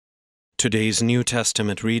Today's New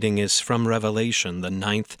Testament reading is from Revelation, the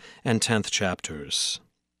 9th and 10th chapters.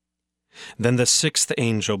 Then the sixth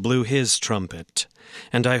angel blew his trumpet,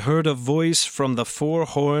 and I heard a voice from the four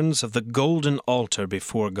horns of the golden altar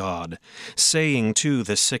before God, saying to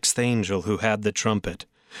the sixth angel who had the trumpet,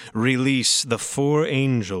 "Release the four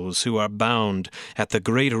angels who are bound at the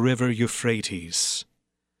great river Euphrates."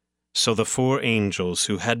 So the four angels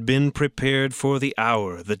who had been prepared for the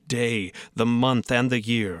hour, the day, the month, and the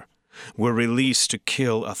year, were released to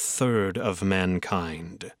kill a third of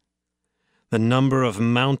mankind. The number of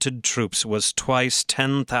mounted troops was twice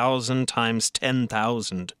 10,000 times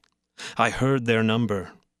 10,000. I heard their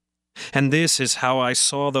number. And this is how I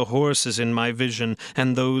saw the horses in my vision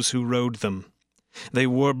and those who rode them. They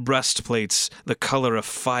wore breastplates the color of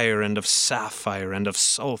fire and of sapphire and of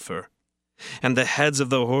sulfur. And the heads of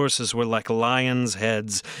the horses were like lions'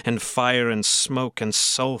 heads, and fire and smoke and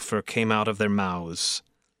sulfur came out of their mouths.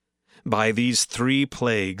 By these three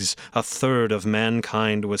plagues a third of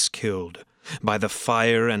mankind was killed, by the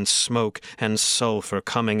fire and smoke and sulfur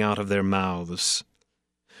coming out of their mouths.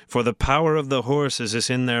 For the power of the horses is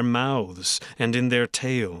in their mouths and in their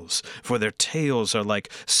tails, for their tails are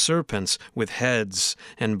like serpents with heads,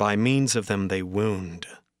 and by means of them they wound.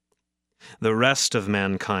 The rest of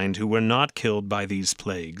mankind who were not killed by these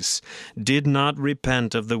plagues did not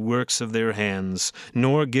repent of the works of their hands,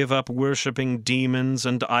 nor give up worshipping demons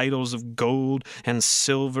and idols of gold and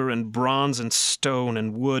silver and bronze and stone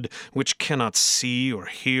and wood, which cannot see or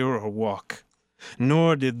hear or walk.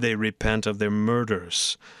 Nor did they repent of their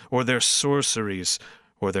murders, or their sorceries,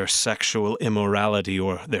 or their sexual immorality,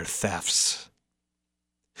 or their thefts.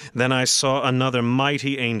 Then I saw another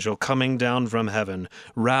mighty angel coming down from heaven,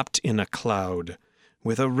 wrapped in a cloud,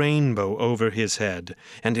 with a rainbow over his head,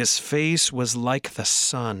 and his face was like the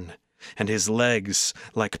sun, and his legs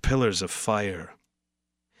like pillars of fire.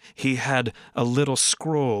 He had a little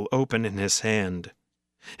scroll open in his hand,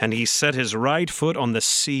 and he set his right foot on the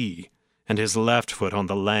sea, and his left foot on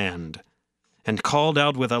the land, and called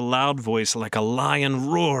out with a loud voice like a lion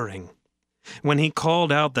roaring. When he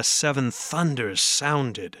called out, the seven thunders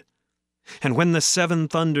sounded. And when the seven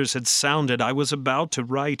thunders had sounded, I was about to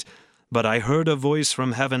write, but I heard a voice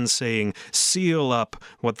from heaven saying, "Seal up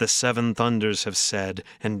what the seven thunders have said,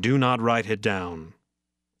 and do not write it down."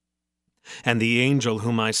 And the angel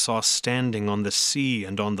whom I saw standing on the sea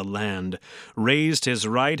and on the land raised his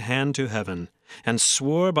right hand to heaven, and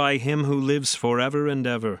swore by him who lives forever and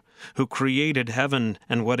ever, who created heaven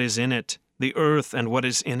and what is in it, the earth and what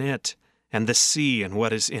is in it, and the sea and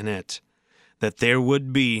what is in it, that there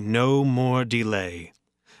would be no more delay,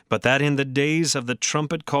 but that in the days of the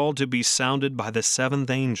trumpet call to be sounded by the seventh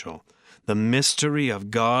angel, the mystery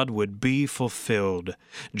of God would be fulfilled,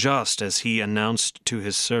 just as he announced to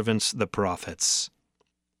his servants the prophets.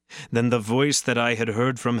 Then the voice that I had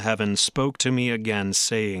heard from heaven spoke to me again,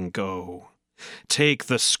 saying, "Go, take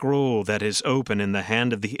the scroll that is open in the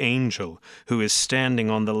hand of the angel who is standing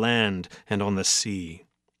on the land and on the sea."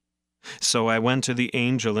 So I went to the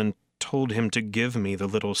angel and told him to give me the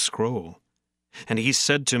little scroll. And he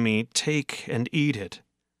said to me, "Take and eat it.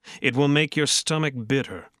 It will make your stomach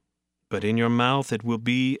bitter, but in your mouth it will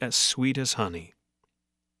be as sweet as honey."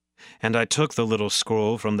 And I took the little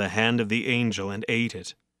scroll from the hand of the angel and ate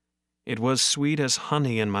it. It was sweet as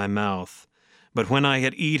honey in my mouth, but when I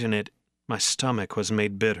had eaten it, my stomach was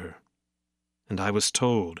made bitter. And I was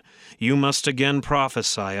told, "You must again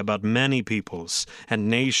prophesy about many peoples and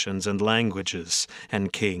nations and languages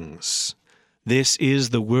and kings." This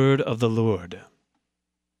is the word of the Lord.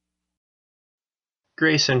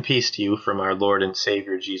 Grace and peace to you from our Lord and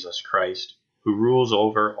Savior Jesus Christ, who rules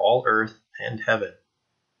over all earth and heaven.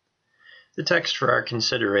 The text for our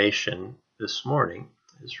consideration this morning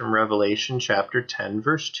is from Revelation chapter 10,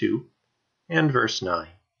 verse 2 and verse 9.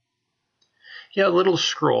 He had a little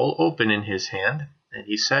scroll open in his hand, and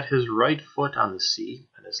he set his right foot on the sea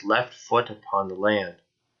and his left foot upon the land.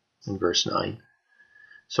 In verse 9,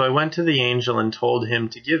 so I went to the angel and told him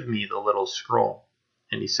to give me the little scroll.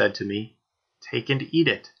 And he said to me, "Take and eat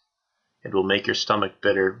it. It will make your stomach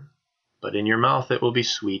bitter, but in your mouth it will be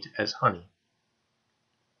sweet as honey."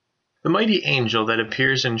 The mighty angel that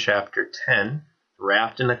appears in chapter 10,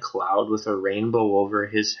 wrapped in a cloud with a rainbow over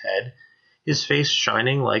his head, his face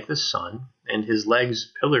shining like the sun, and his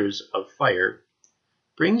legs pillars of fire,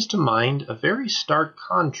 brings to mind a very stark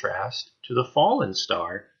contrast to the fallen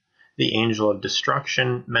star, the angel of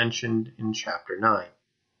destruction mentioned in chapter 9.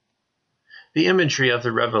 The imagery of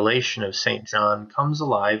the revelation of St. John comes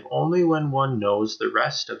alive only when one knows the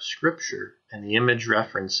rest of Scripture and the image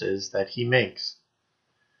references that he makes.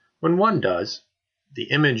 When one does, the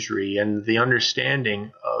imagery and the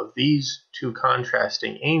understanding of these two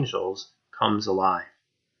contrasting angels comes alive.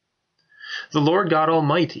 The Lord God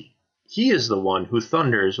Almighty, He is the one who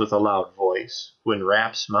thunders with a loud voice, who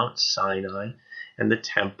enwraps Mount Sinai and the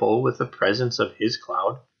temple with the presence of His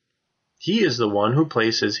cloud. He is the one who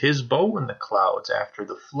places His bow in the clouds after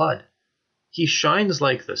the flood. He shines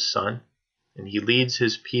like the sun, and He leads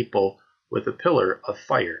His people with a pillar of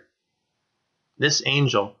fire. This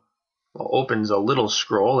angel opens a little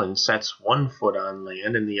scroll and sets one foot on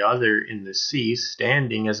land and the other in the sea,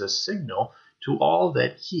 standing as a signal to all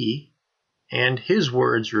that He and His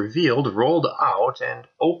words revealed, rolled out and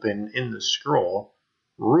open in the scroll,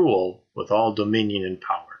 rule with all dominion and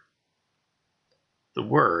power. The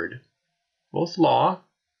word, both law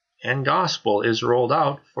and gospel, is rolled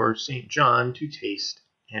out for St. John to taste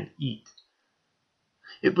and eat.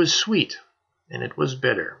 It was sweet and it was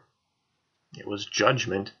bitter. It was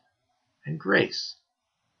judgment and grace,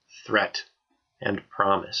 threat and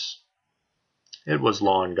promise. It was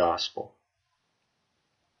law and gospel.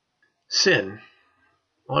 Sin,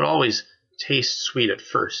 well, it always tastes sweet at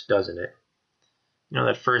first, doesn't it? You know,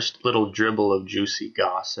 that first little dribble of juicy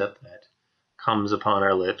gossip that comes upon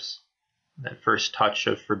our lips, that first touch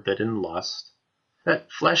of forbidden lust,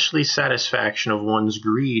 that fleshly satisfaction of one's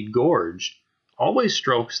greed gorged, always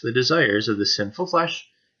strokes the desires of the sinful flesh,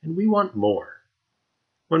 and we want more.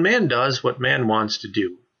 When man does what man wants to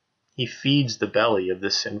do, he feeds the belly of the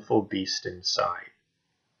sinful beast inside.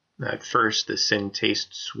 At first, the sin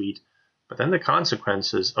tastes sweet, but then the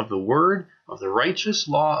consequences of the word of the righteous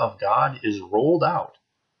law of God is rolled out.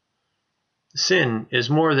 Sin is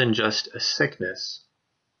more than just a sickness.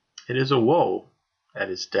 It is a woe that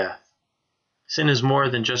is death. Sin is more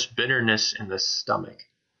than just bitterness in the stomach.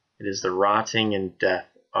 It is the rotting and death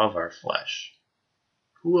of our flesh.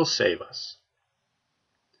 Who will save us?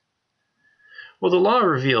 Well, the law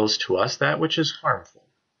reveals to us that which is harmful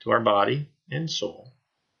to our body and soul.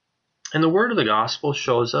 And the word of the gospel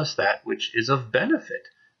shows us that which is of benefit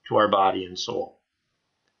to our body and soul.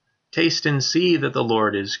 Taste and see that the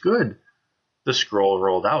Lord is good, the scroll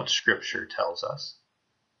rolled out, Scripture tells us.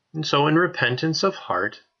 And so in repentance of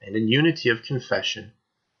heart and in unity of confession,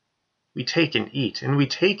 we take and eat, and we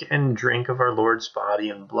take and drink of our Lord's body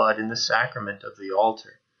and blood in the sacrament of the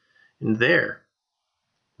altar. And there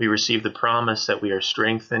we receive the promise that we are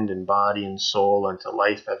strengthened in body and soul unto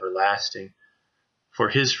life everlasting. For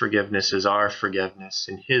His forgiveness is our forgiveness,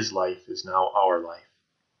 and His life is now our life.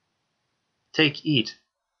 Take,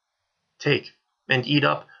 and eat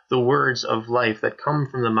up the words of life that come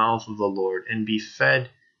from the mouth of the Lord, and be fed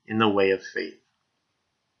in the way of faith.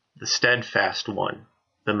 The steadfast one,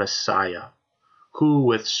 the Messiah, who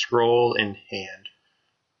with scroll in hand,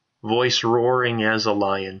 voice roaring as a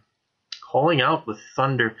lion, calling out with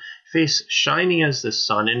thunder, face shining as the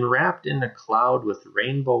sun, enwrapped in a cloud with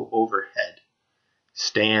rainbow overhead,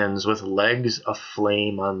 stands with legs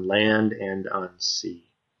aflame on land and on sea.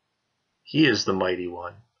 He is the mighty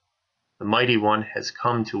one. The mighty one has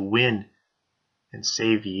come to win and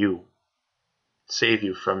save you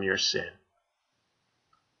from your sin.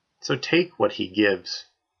 So take what He gives.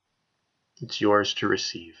 It's yours to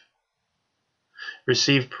receive.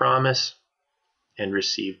 Receive promise and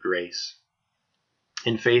receive grace.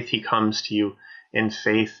 In faith He comes to you, in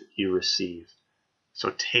faith you receive.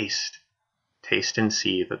 So taste and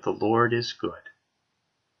see that the Lord is good,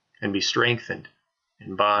 and be strengthened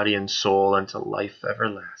in body and soul unto life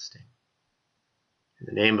everlasting. In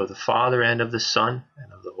the name of the Father, and of the Son,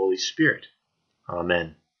 and of the Holy Spirit.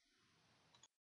 Amen.